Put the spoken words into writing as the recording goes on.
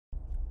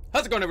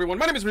How's it going, everyone?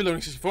 My name is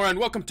Reloading64 and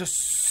welcome to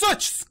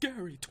Such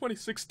Scary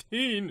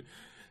 2016.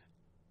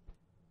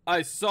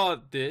 I saw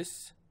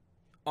this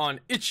on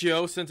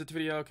Itch.io, sent it to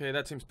video. Okay,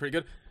 that seems pretty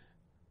good.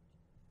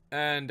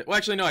 And, well,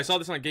 actually, no, I saw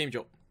this on Game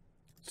Jolt.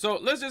 So,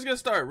 let's just get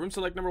started. Room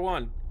select number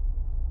 1.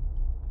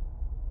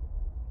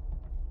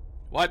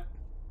 What?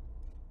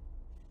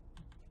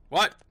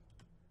 What?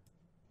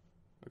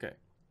 Okay.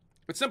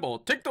 It's simple.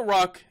 Take the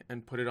rock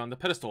and put it on the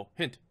pedestal.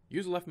 Hint,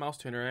 use left mouse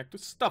to interact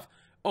with stuff.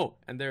 Oh,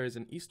 and there is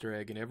an Easter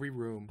egg in every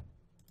room.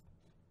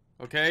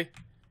 Okay?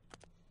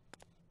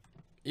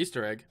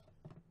 Easter egg.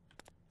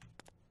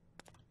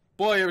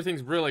 Boy,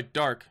 everything's really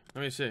dark.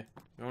 Let me see.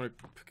 I want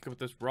to pick up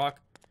this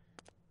rock.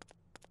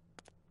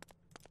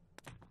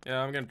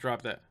 Yeah, I'm gonna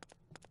drop that.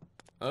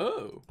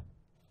 Oh.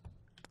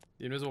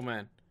 The Invisible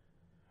Man.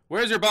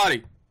 Where's your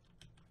body?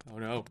 Oh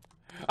no.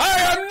 I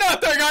am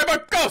nothing! I'm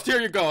a ghost! Here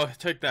you go.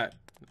 Take that.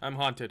 I'm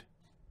haunted.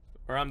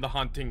 Or I'm the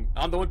haunting.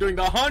 I'm the one doing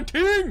the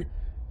haunting!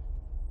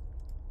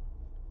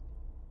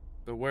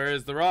 But where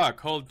is the rock?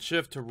 Hold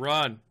shift to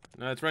run.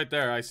 No, it's right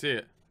there. I see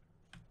it.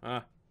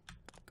 Come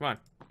on.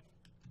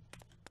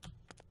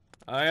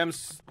 I am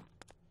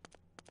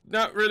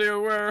not really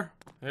aware.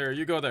 Here,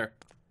 you go there.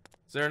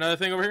 Is there another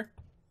thing over here?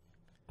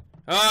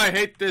 Oh, I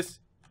hate this.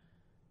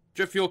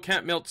 Drift fuel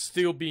can't melt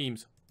steel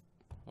beams.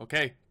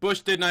 Okay.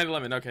 Bush did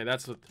 9/11. Okay,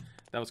 that's what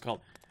that was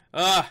called.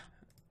 I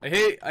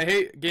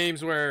hate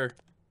games where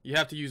you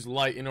have to use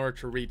light in order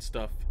to read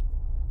stuff.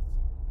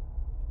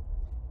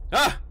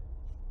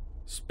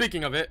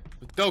 Speaking of it,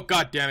 oh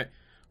god damn it.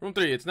 Room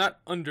 3, it's not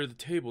under the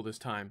table this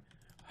time.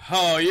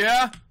 Oh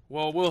yeah?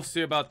 Well, we'll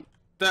see about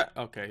that.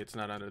 Okay, it's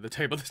not under the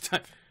table this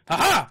time.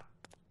 Haha!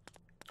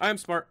 I am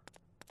smart.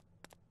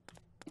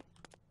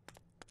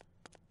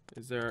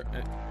 Is there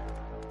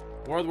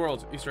a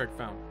Worlds Easter egg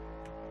found?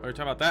 Are you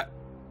talking about that?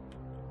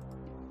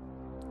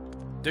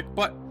 Dick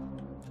butt?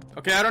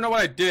 Okay, I don't know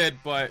what I did,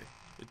 but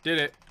it did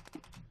it.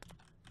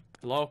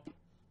 Hello?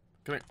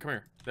 Come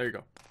here. There you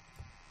go.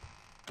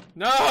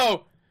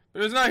 No!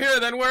 If it's not here,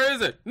 then where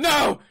is it?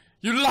 No!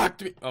 You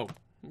locked me! Oh.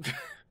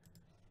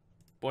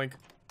 Boink.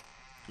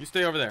 You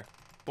stay over there.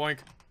 Boink.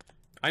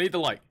 I need the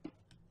light.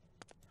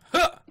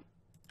 Huh!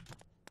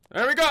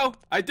 There we go!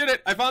 I did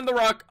it! I found the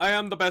rock! I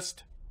am the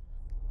best.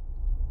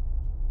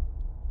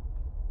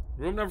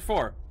 Room number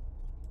 4.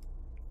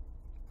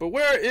 But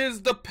where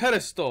is the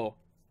pedestal?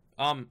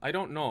 I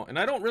don't know. And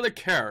I don't really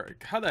care.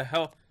 How the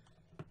hell?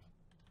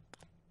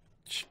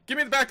 Give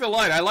me back the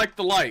light. I like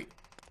the light.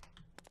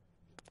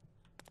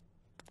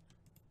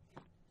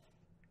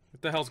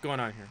 What the hell's going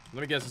on here?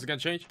 Let me guess, is it gonna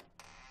change?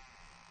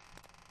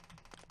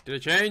 Did it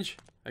change?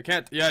 I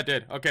can't. Yeah, it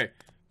did. Okay.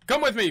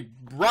 Come with me,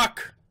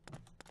 rock!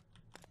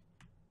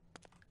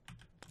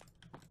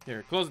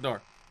 Here, close the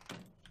door.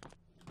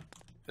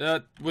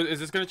 Is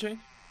this gonna change?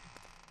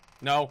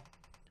 No.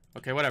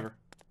 Okay, whatever.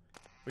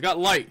 We got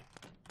light.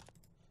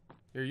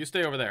 Here, you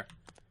stay over there.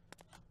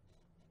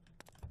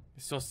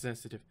 It's so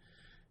sensitive.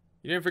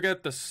 You didn't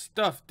forget the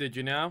stuff, did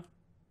you now?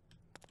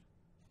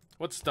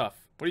 What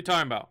stuff? What are you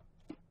talking about?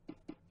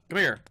 Come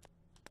here.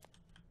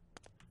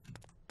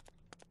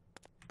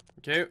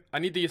 Okay, I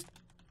need these.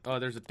 Oh,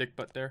 there's a dick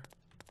butt there.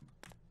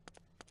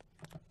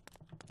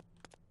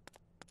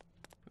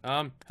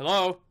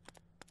 Hello?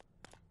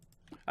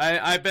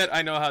 I bet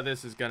I know how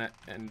this is gonna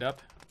end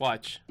up.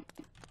 Watch.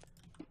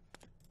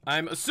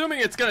 I'm assuming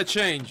it's gonna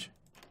change.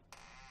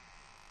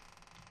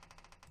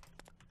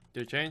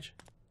 Did it change?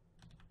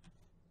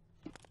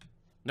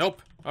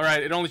 Nope.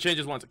 Alright, it only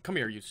changes once. Come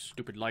here, you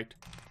stupid light.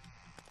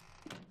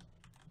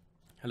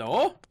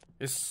 Hello?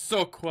 It's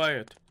so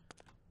quiet.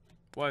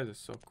 Why is it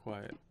so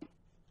quiet?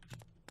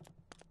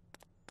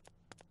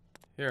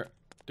 Here.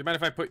 Do you mind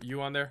if I put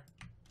you on there?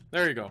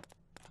 There you go.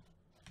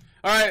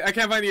 Alright, I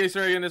can't find the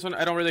Easter egg in this one.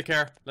 I don't really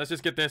care. Let's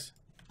just get this.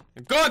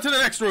 And go on to the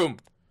next room!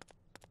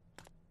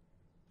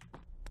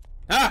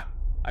 Ah!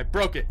 I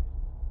broke it.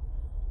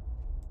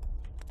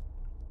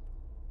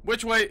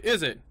 Which way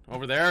is it?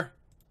 Over there?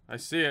 I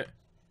see it.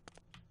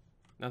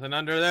 Nothing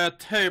under that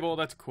table.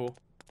 That's cool.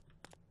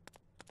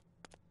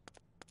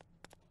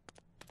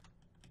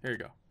 Here you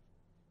go.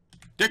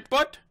 Dick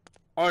butt?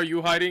 Are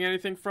you hiding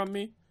anything from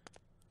me?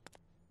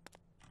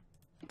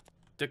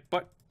 Dick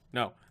butt?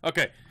 No.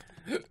 Okay.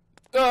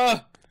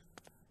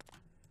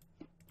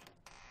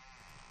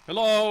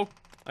 Hello?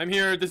 I'm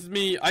here. This is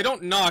me. I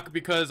don't knock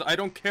because I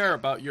don't care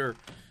about your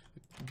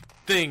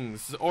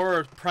things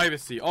or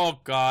privacy. Oh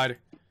god.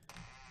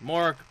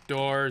 More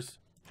doors.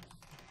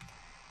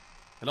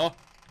 Hello?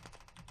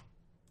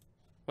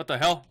 What the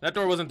hell? That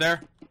door wasn't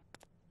there.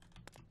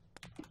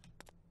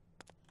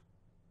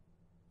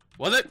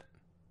 Was it?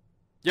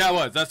 Yeah, it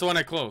was. That's the one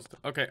I closed.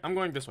 Okay, I'm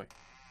going this way.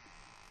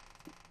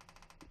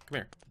 Come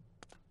here.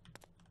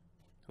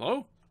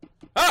 Hello?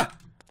 Ah!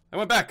 I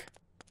went back.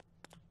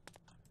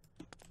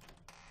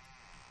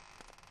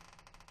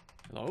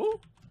 Hello?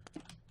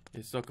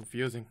 It's so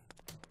confusing.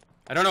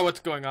 I don't know what's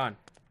going on.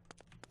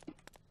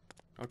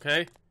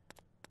 Okay.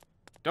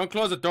 Don't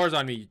close the doors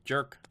on me, you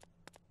jerk.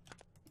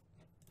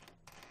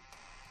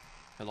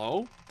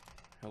 Hello?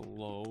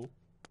 Hello?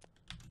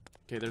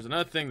 Okay, there's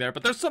another thing there,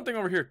 but there's something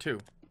over here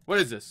too. What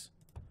is this?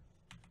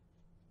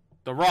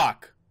 The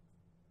rock.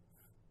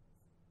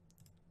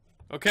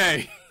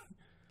 Okay.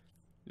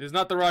 It is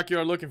not the rock you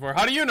are looking for.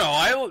 How do you know?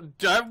 I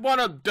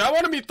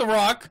wanna meet the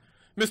rock,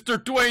 Mr.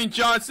 Dwayne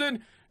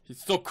Johnson.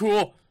 He's so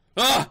cool.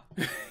 Ah!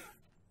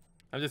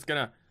 I'm just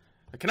gonna...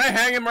 Can I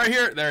hang him right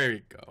here? There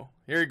you go.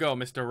 Here you go,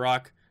 Mr.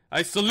 Rock.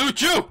 I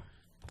salute you!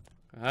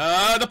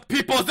 The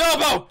people's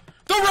elbow!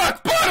 The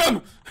rock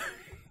bottom!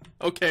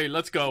 Okay,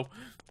 let's go.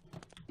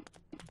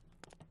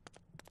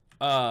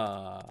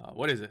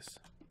 What is this?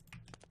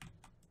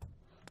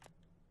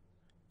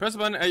 Press a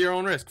button at your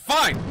own risk.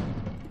 Fine!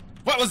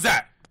 What was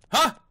that?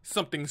 Huh?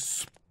 Something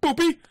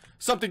spoopy?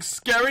 Something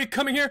scary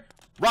coming here?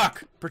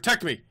 Rock,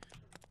 protect me.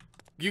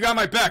 You got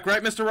my back,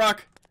 right, Mr.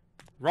 Rock?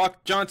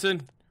 Rock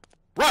Johnson.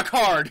 Rock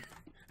hard!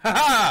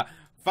 Haha!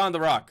 Found the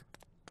rock.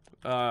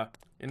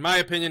 In my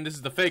opinion, this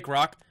is the fake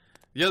rock.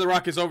 The other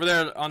rock is over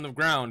there on the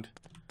ground.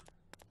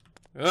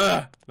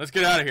 Ugh! Let's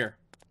get out of here.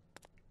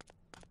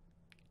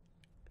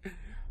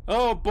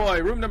 Oh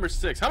boy, room number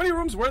 6. How many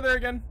rooms were there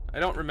again? I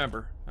don't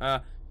remember.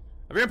 A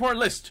very important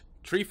list.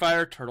 Tree,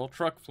 fire, turtle,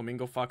 truck,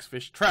 flamingo, fox,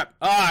 fish, trap.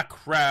 Ah,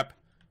 crap.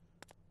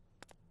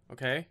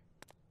 Okay.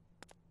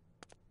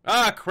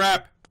 Ah,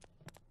 crap.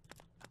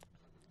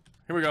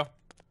 Here we go.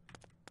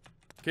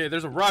 Okay,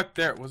 there's a rock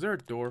there. Was there a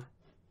door?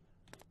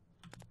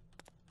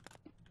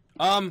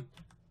 I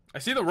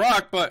see the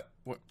rock, but...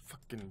 What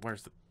fucking...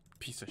 Where's the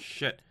piece of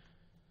shit?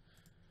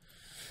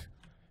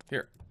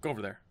 Here, go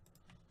over there.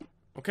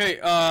 Okay,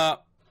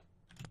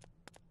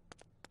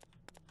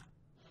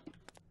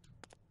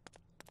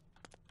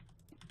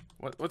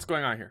 What's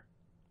going on here?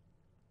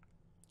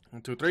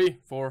 1, 2, 3,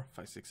 4,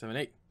 5, 6, 7,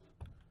 8.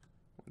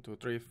 1, 2,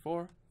 3,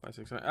 4, 5,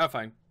 6, 7. Ah,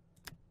 fine.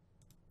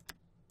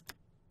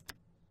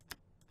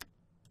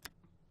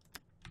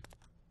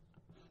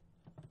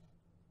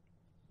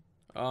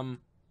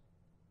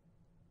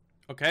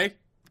 Okay.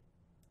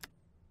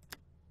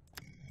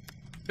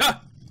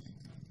 Ah!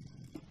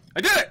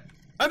 I did it!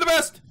 I'm the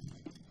best!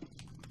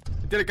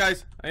 I did it,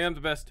 guys. I am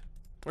the best.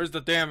 Where's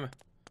the damn...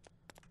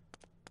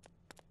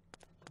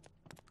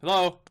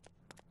 Hello?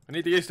 I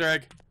need the Easter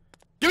egg.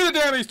 Give me the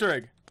damn Easter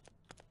egg!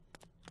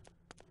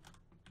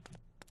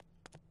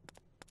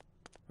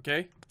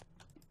 Okay.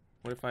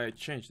 What if I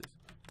change this?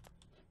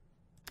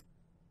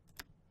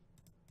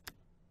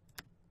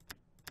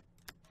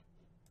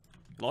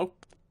 Hello?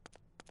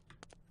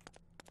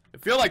 I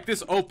feel like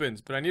this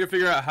opens, but I need to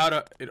figure out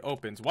how it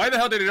opens. Why the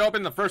hell did it open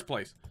in the first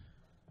place?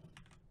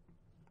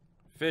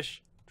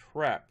 Fish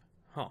trap.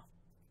 Huh.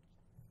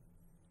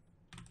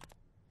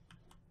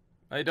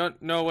 I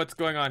don't know what's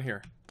going on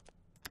here.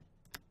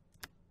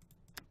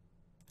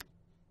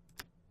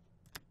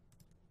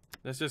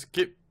 Let's just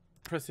keep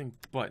pressing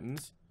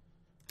buttons.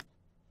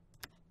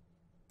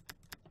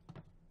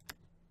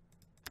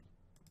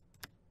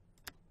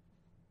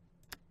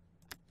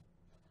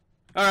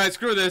 Alright,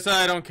 screw this.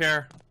 I don't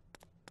care.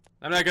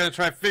 I'm not gonna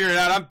try to figure it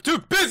out. I'm too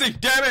busy,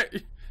 damn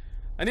it!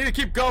 I need to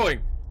keep going.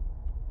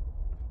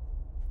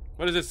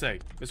 What does it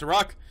say? Mr.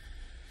 Rock?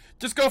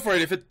 Just go for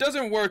it. If it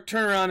doesn't work,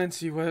 turn around and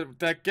see where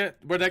that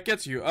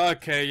gets you.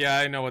 Okay, yeah,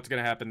 I know what's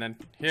gonna happen then.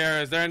 Here,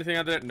 is there anything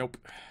under it? Nope.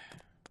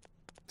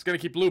 It's gonna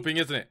keep looping,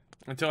 isn't it?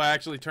 Until I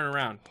actually turn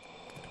around.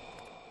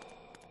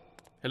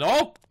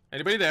 Hello?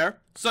 Anybody there?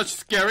 Such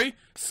scary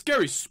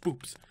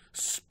spoops.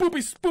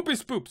 Spoopy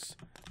spoops.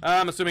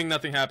 I'm assuming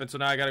nothing happened, so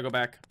now I gotta go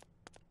back.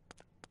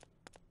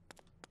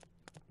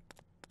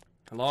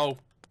 Hello?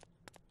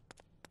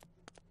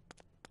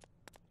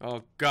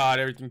 Oh god,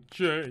 everything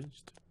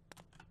changed.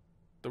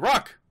 The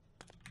rock!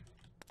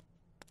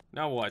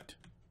 Now what?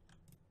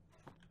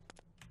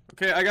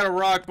 Okay, I got a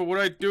rock, but what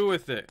do I do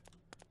with it?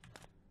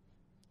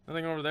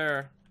 Nothing over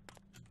there.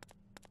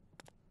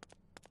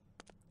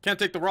 Can't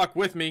take the rock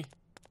with me.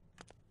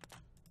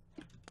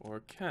 Or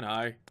can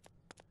I?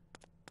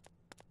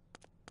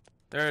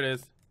 There it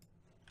is.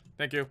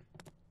 Thank you.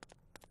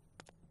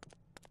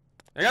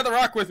 I got the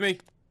rock with me.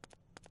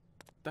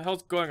 What the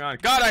hell's going on?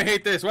 God, I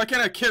hate this. Why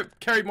can't I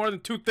carry more than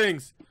 2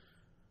 things?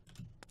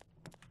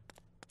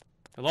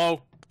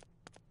 Hello?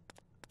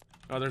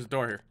 Oh, there's a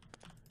door here.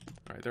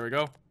 Alright, there we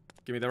go.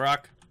 Give me the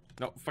rock.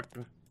 No, fuck.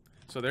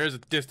 So there's a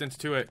distance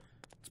to it.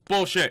 It's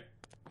bullshit.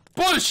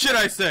 Bullshit,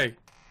 I say!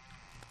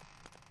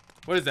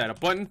 What is that, a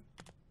button?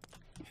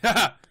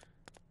 Haha!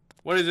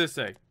 What does this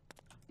say?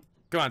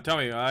 Come on, tell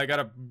me. I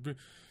gotta...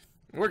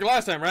 It worked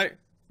last time, right?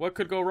 What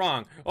could go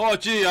wrong? Oh,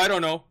 gee, I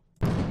don't know.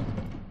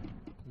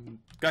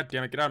 God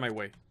damn it, get out of my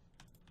way.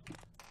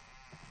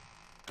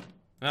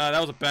 That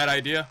was a bad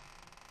idea.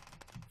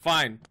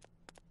 Fine.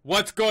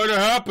 What's going to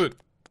happen?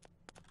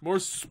 More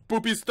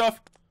spoopy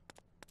stuff?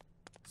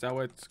 Is that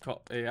what it's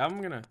called? Hey,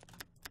 I'm gonna...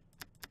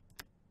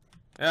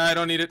 I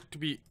don't need it to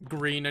be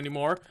green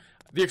anymore.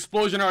 The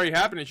explosion already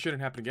happened. It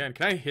shouldn't happen again.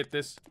 Can I hit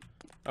this?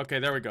 Okay,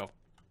 there we go.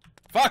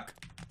 Fuck!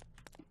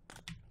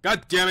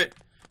 God damn it.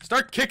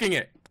 Start kicking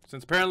it.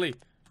 Since apparently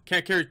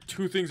can't carry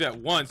 2 things at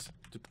once.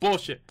 It's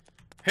bullshit.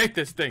 Hate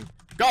this thing.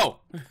 Go!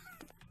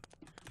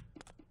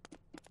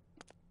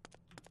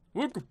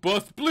 What could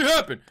possibly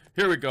happen?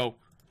 Here we go.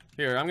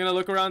 Here, I'm gonna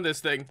look around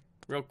this thing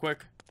real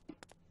quick.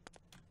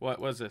 What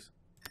was this?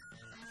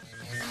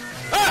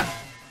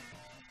 Ah!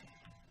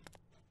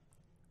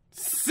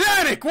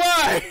 Sonic,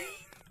 why?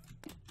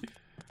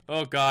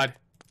 Oh god.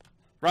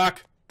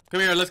 Rock, come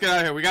here, let's get out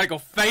of here. We gotta go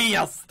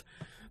fast.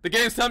 The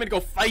game's telling me to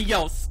go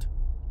fast.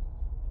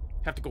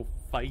 Have to go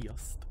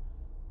fast.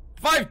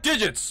 5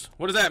 digits!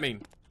 What does that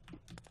mean?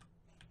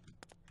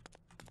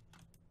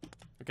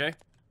 Okay.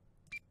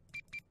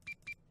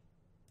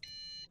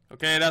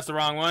 Okay, that's the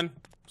wrong one.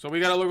 So we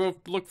gotta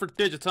look for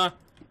digits, huh?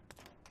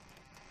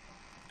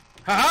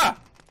 Haha!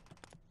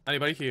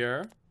 Anybody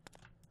here?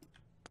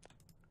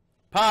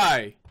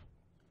 Pie.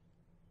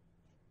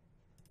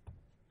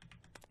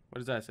 What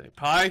does that say?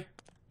 Pie?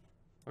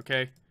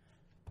 Okay.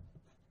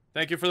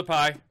 Thank you for the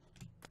pie.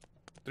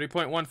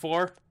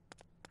 3.14.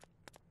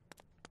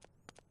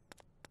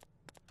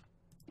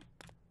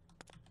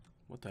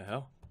 What the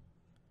hell?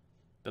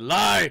 The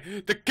lie!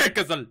 The kick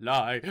is a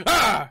lie!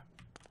 Ah!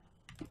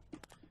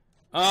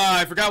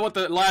 I forgot what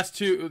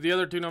the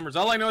other two numbers.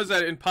 All I know is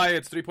that in pi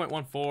it's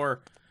 3.14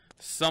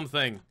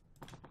 something.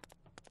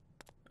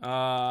 What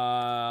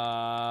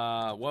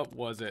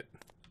was it?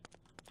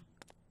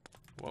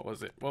 What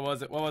was it? What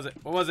was it? What was it?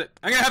 What was it?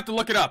 I'm gonna have to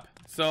look it up.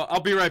 So I'll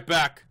be right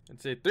back.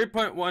 Let's see,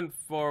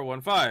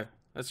 3.1415.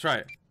 Let's try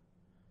it.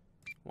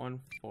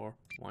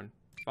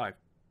 1415.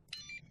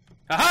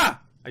 Haha!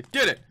 I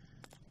did it!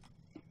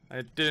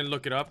 I didn't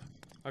look it up.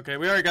 Okay,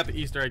 we already got the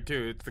Easter egg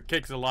too. It's the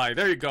cake's a lie.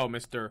 There you go,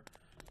 Mr.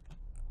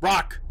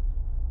 Rock!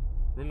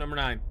 Room number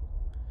 9.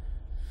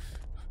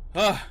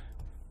 What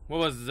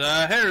was,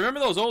 hey,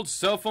 remember those old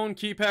cell phone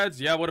keypads?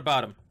 Yeah, what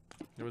about them?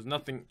 There was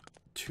nothing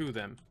to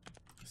them.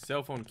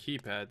 Cell phone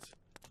keypads.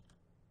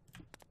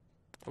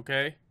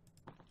 Okay.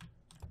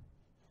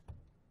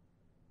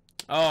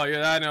 Oh,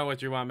 yeah, I know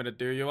what you want me to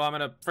do. You want me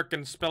to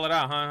frickin' spell it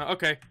out, huh?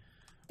 Okay.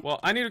 Well,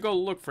 I need to go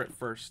look for it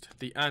first.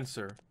 The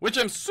answer. Which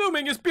I'm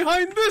assuming is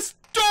behind this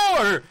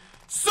door!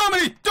 So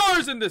many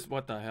doors in this!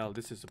 What the hell?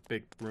 This is a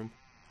big room.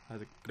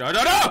 No,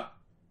 no, no!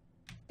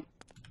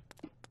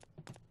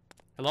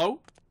 Hello?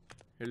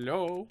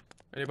 Hello?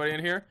 Anybody in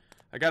here?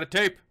 I got a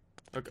tape.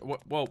 Okay, whoa,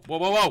 whoa, whoa,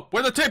 whoa, whoa!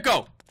 Where'd the tape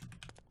go?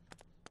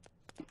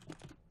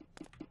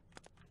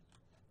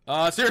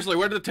 Seriously,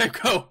 where did the tape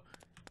go?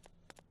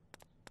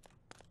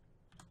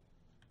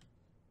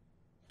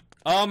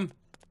 I'm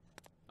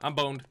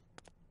boned.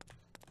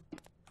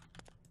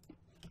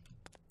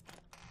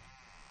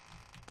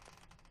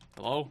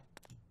 Hello?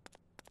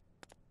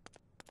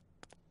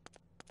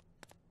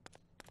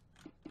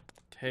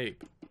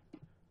 Tape.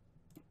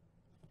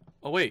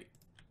 Oh, wait.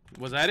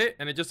 Was that it?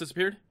 And it just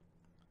disappeared?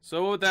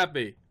 So what would that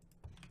be?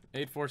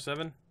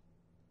 847?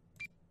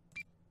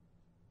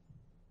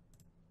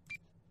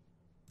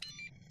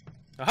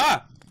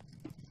 Aha!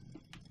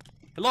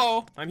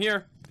 Hello? I'm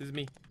here. This is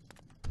me.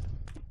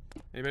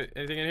 Anybody,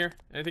 anything in here?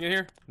 Anything in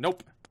here?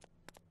 Nope.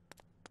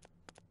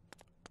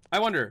 I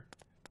wonder.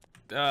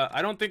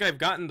 I don't think I've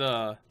gotten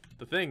the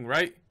thing,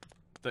 right?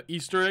 The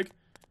Easter egg.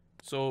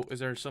 So, is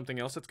there something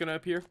else that's gonna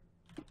appear?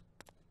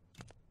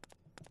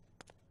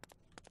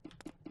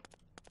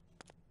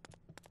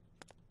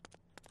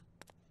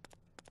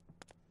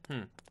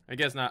 I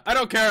guess not. I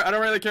don't care. I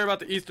don't really care about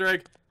the Easter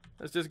egg.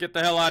 Let's just get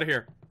the hell out of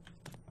here.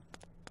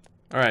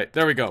 Alright,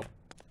 there we go.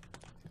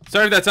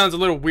 Sorry if that sounds a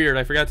little weird.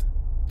 I forgot to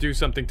do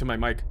something to my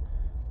mic.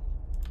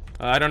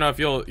 I don't know if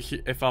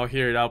I'll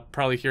hear it. I'll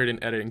probably hear it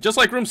in editing. Just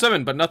like room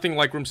 7, but nothing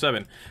like room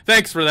 7.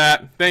 Thanks for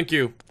that. Thank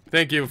you.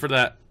 Thank you for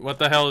that. What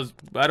the hell is...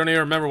 I don't even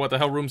remember what the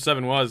hell room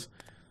 7 was.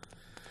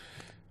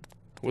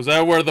 Was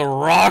that where the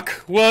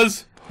rock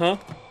was? Huh?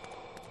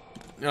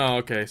 Oh,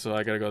 okay. So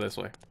I gotta go this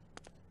way.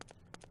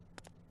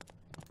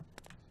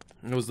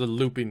 It was the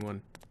looping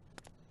one.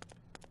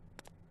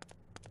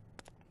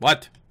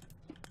 What?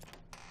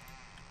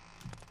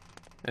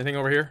 Anything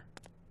over here?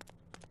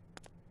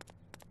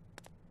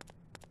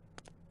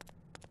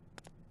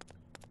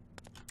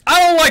 I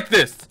don't like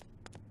this!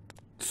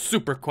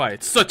 Super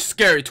quiet. Such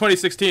scary.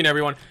 2016,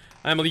 everyone.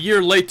 I'm a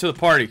year late to the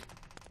party.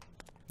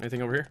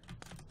 Anything over here?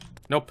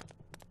 Nope.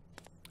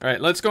 Alright,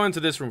 let's go into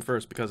this room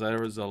first because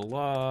there was a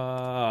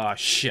lot...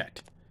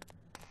 shit.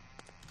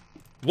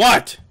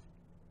 What?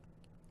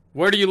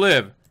 Where do you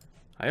live?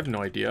 I have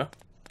no idea.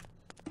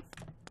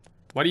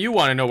 Why do you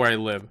want to know where I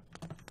live?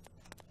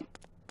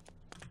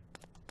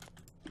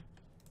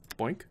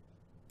 Boink.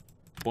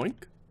 Boink.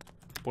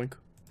 Boink.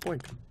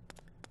 Boink.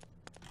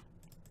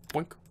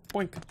 Boink.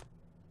 Boink.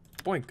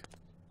 Boink.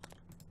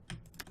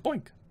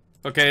 Boink.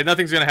 Okay,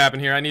 nothing's gonna happen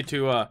here. I need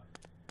to,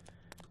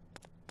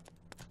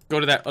 go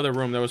to that other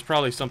room. There was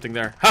probably something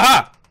there.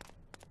 Haha!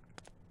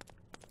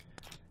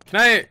 Can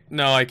I...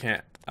 No, I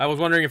can't. I was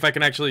wondering if I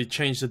can actually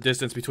change the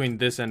distance between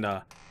this and,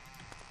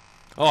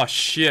 oh,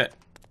 shit.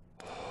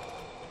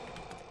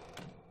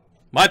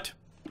 What?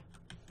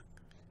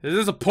 Is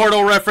this a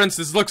Portal reference?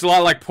 This looks a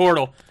lot like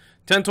Portal.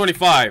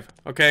 1025.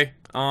 Okay.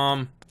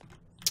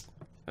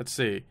 Let's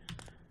see.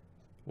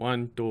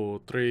 1,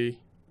 2, 3.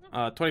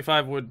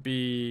 25 would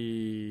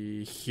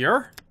be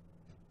here?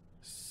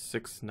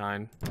 6,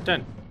 9,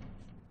 10.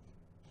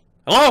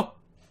 Hello?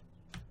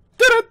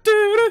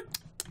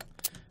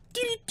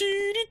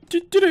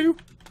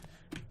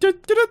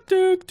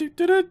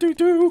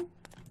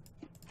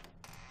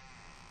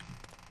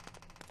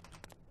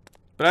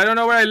 But I don't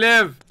know where I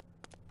live.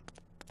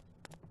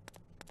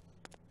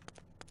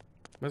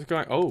 What's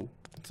going? Oh,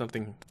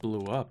 something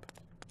blew up.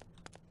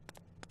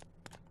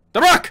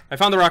 The rock! I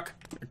found the rock.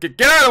 Get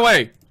out of the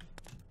way!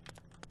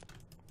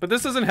 But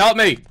this doesn't help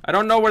me. I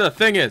don't know where the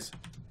thing is.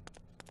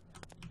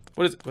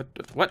 What is it?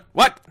 What?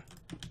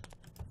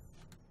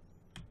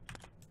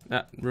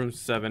 Room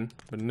 7,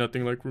 but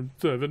nothing like room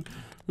 7.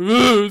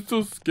 Ugh, it's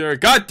so scary.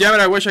 God damn it,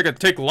 I wish I could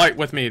take light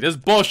with me. This is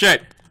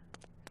bullshit.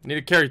 I need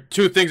to carry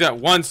 2 things at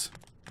once.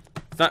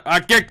 It's not,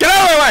 get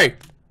out of the way!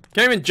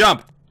 Can't even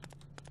jump.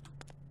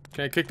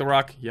 Can I kick the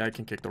rock? Yeah, I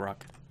can kick the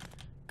rock.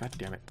 God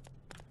damn it.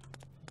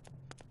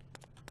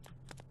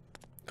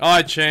 Oh,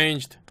 I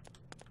changed.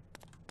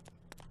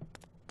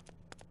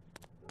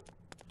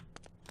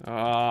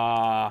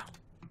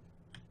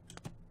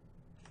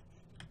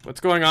 What's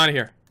going on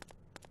here?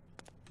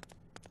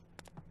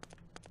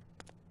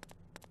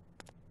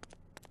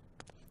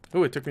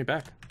 Oh, it took me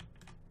back.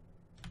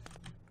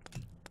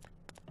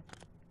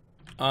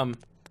 Where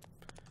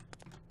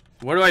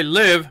do I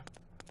live?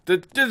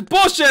 This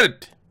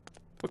bullshit!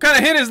 What kind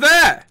of hint is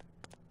that?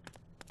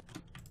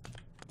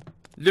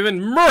 Live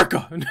in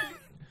America.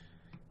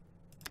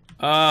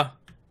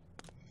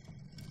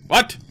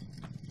 What?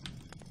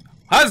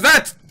 How's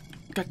that?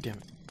 God damn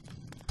it.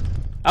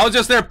 I was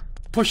just there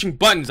pushing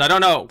buttons. I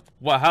don't know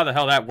how the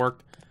hell that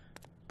worked.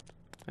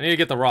 I need to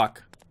get the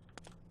rock.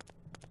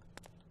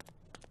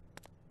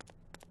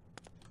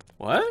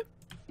 What?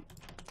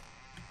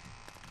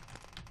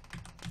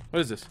 What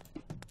is this?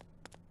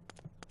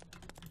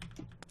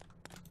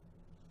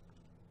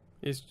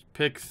 It's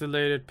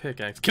pixelated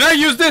pickaxe. Can I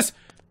use this?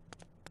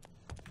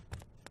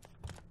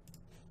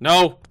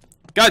 No.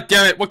 God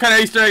damn it. What kind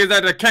of Easter egg is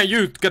that I can't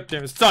use? God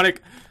damn it,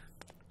 Sonic.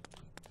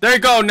 There you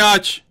go,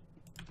 Notch.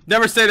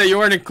 Never say that you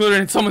weren't included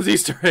in someone's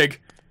Easter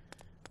egg.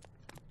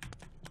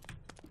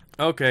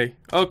 Okay.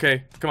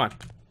 Okay. Come on.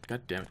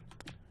 God damn it.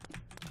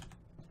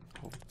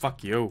 Oh,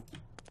 fuck you.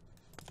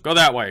 Go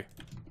that way.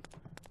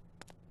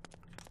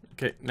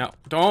 Okay, now.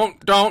 Don't.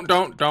 God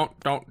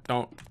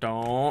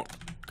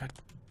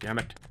damn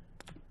it.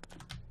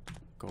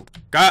 Go.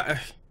 God.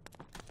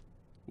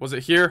 Was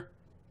it here?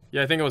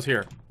 Yeah, I think it was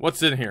here.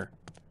 What's in here?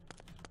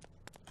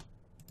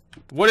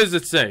 What does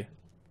it say?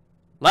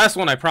 Last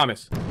one, I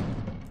promise.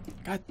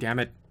 God damn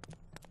it.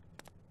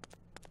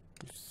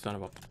 You son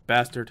of a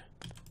bastard.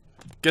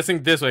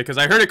 Guessing this way, because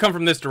I heard it come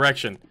from this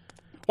direction.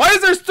 Why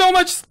is there so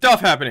much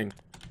stuff happening?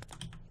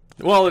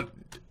 Well,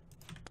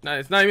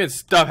 it's not even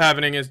stuff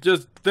happening, it's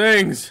just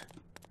things.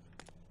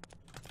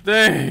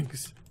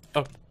 Things.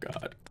 Oh,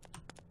 God.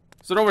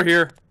 Is it over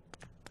here?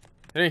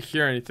 I didn't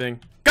hear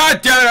anything.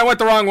 God damn it, I went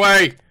the wrong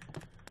way!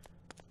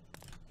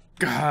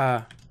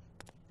 God.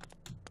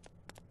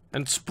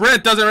 And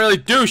sprint doesn't really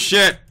do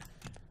shit.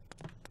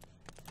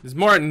 It's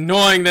more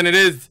annoying than it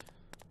is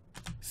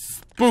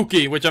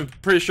spooky, which I'm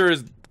pretty sure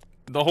is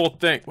the whole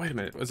thing. Wait a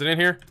minute, was it in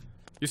here?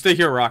 You stay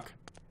here, Rock.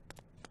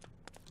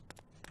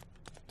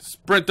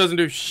 Sprint doesn't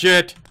do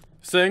shit.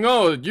 Saying,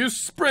 oh, use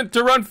sprint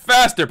to run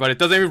faster, but it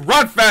doesn't even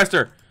run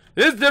faster.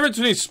 There's the difference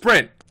between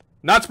sprint.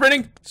 Not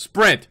sprinting,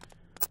 sprint.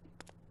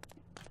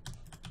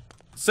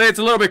 Say it's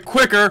a little bit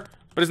quicker,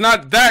 but it's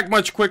not that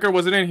much quicker.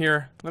 Was it in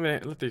here?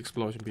 Let the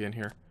explosion be in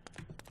here.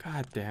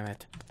 God damn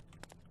it.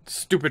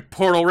 Stupid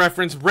portal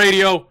reference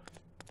radio.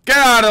 Get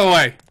out of the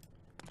way.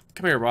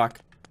 Come here, Rock.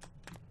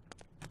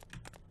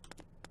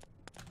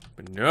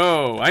 But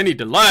no, I need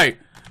the light.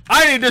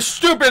 I need this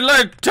stupid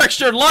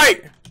textured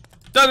light.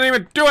 Doesn't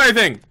even do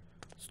anything.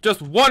 It's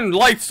just one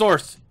light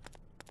source.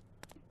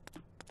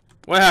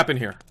 What happened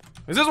here?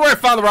 Is this where I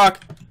found the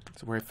rock?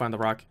 Is it where I found the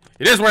rock?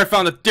 It is where I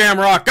found the damn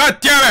rock. God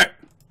damn it.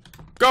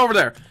 Go over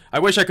there. I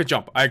wish I could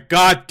jump.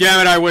 God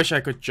damn it, I wish I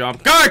could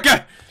jump.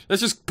 God.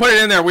 Let's just put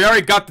it in there. We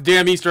already got the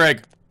damn Easter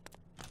egg.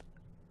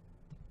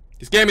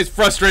 This game is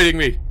frustrating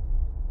me.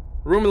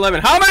 Room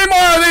 11. How many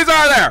more of these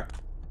are there?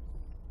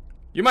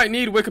 You might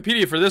need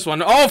Wikipedia for this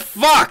one. Oh,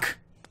 fuck!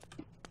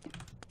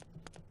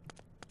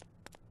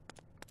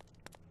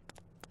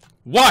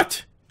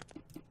 What?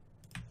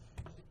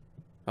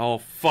 Oh,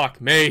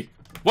 fuck me.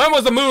 When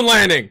was the moon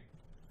landing?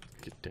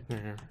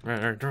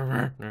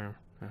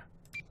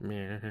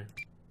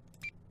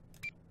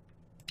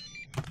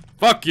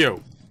 Fuck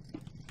you.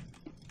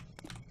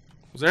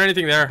 Was there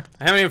anything there?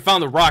 I haven't even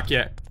found the rock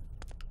yet.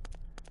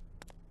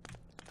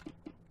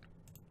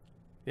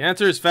 The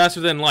answer is faster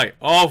than light.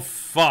 Oh,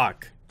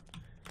 fuck.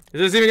 Is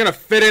this even gonna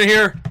fit in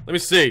here? Let me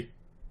see.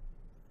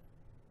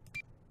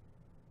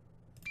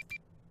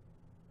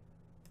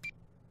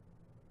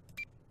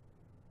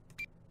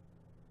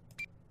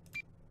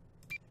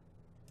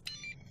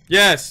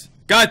 Yes.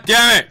 God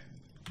damn it.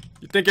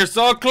 You think you're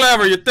so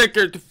clever. You think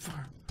you're...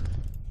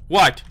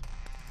 What?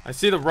 I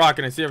see the rock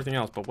and I see everything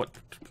else, but what?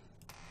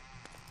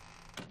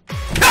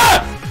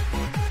 Ah!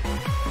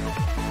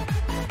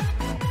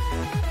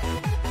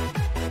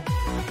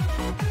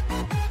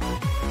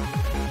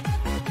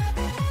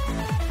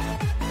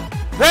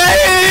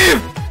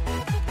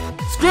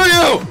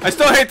 No! I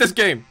still hate this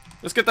game.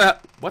 Let's get the...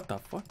 What the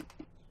fuck?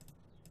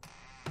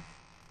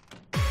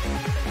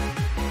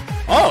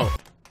 Oh!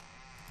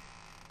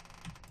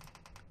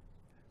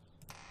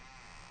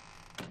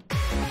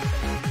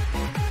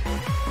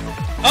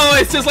 Oh,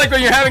 it's just like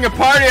when you're having a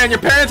party and your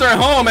parents are at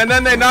home and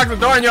then they knock the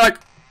door and you're like,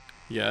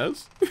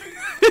 yes?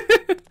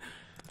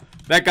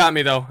 That got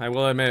me though, I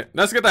will admit.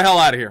 Let's get the hell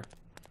out of here.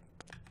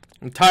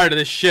 I'm tired of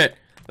this shit.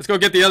 Let's go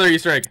get the other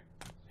Easter egg.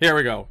 Here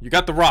we go. You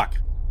got the rock.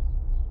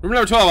 Room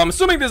number 12. I'm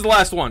assuming this is the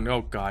last one.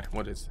 Oh god,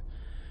 what is...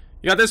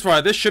 You got this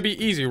far. This should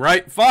be easy,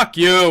 right? Fuck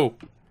you!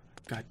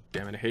 God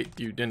damn it, I hate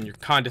you and your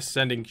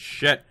condescending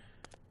shit.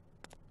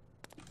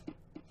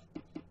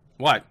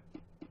 What?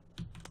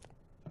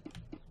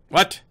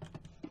 What?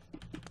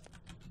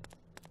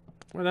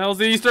 Where the hell's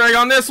the Easter egg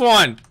on this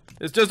one?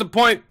 It's just a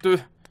point to...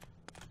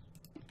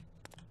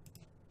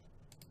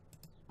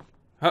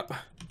 How?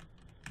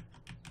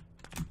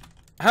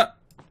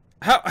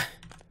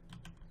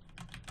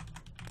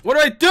 What do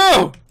I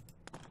do?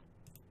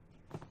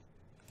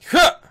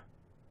 Huh.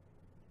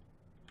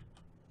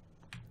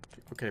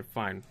 Okay,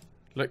 fine.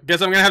 Look,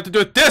 guess I'm gonna have to do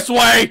it this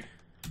way!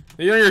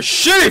 You know your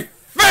shitty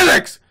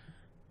physics!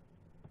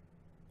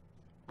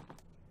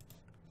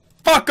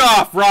 Fuck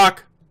off,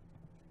 Rock!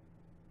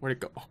 Where'd it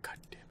go? Oh, god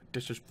damn it.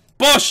 This is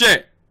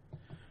bullshit!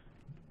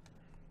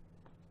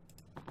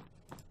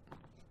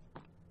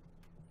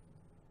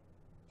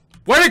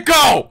 Where'd it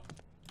go?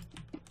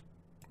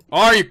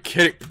 Are you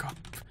kidding?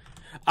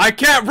 I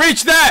can't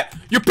reach that!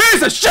 You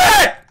piece of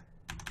shit!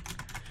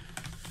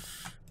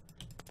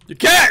 You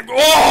can't!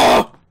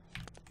 Oh!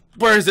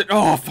 Where is it?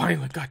 Oh,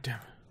 finally. God damn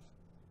it.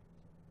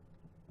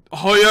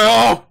 Oh, yeah.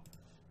 Oh.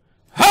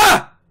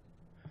 Ha!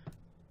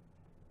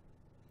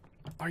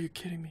 Are you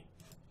kidding me?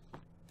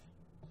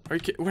 Are you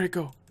kidding? Where'd it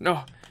go?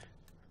 No.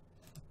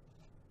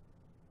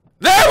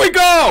 There we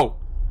go!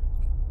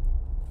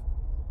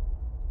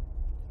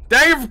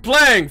 Thank you for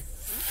playing.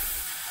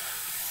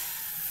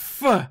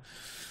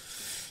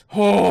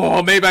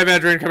 Oh, made by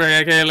veteran,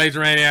 aka Laser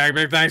Maniac.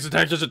 Big thanks to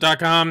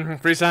TechJudge.com.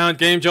 Free sound,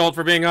 Game Jolt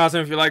for being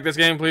awesome. If you like this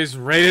game, please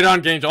rate it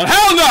on Game Jolt.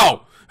 Hell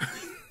no!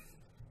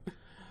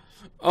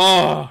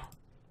 Oh.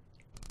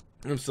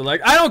 I'm so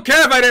like, I don't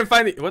care if I didn't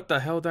find the... What the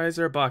hell? Is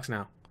there a box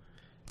now?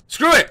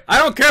 Screw it! I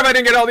don't care if I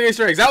didn't get all the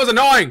Easter eggs. That was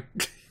annoying!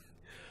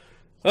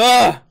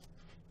 I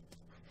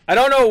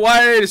don't know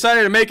why I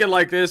decided to make it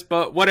like this,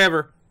 but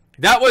whatever.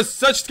 That was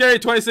such scary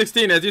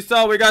 2016. As you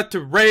saw, we got to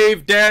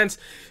rave, dance,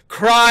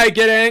 cry,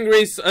 get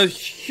angry. A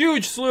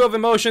huge slew of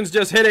emotions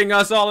just hitting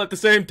us all at the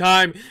same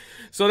time.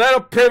 So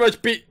that'll pretty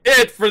much be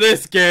it for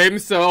this game.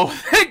 So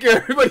thank you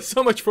everybody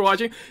so much for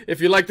watching.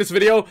 If you like this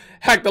video,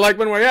 hack the like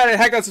button while you're at it.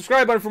 Hack that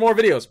subscribe button for more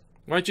videos.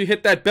 Why don't you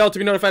hit that bell to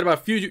be notified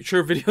about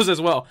future videos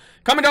as well.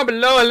 Comment down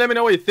below and let me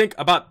know what you think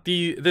about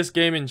this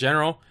game in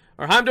general.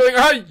 Or how I'm doing, or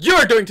how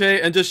you're doing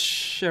today. And just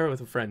share it with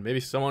a friend. Maybe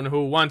someone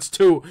who wants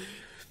to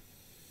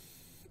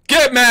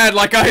get mad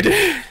like I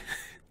did.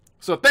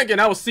 So thank you,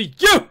 and I will see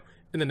you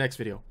in the next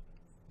video.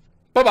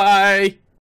 Bye-bye.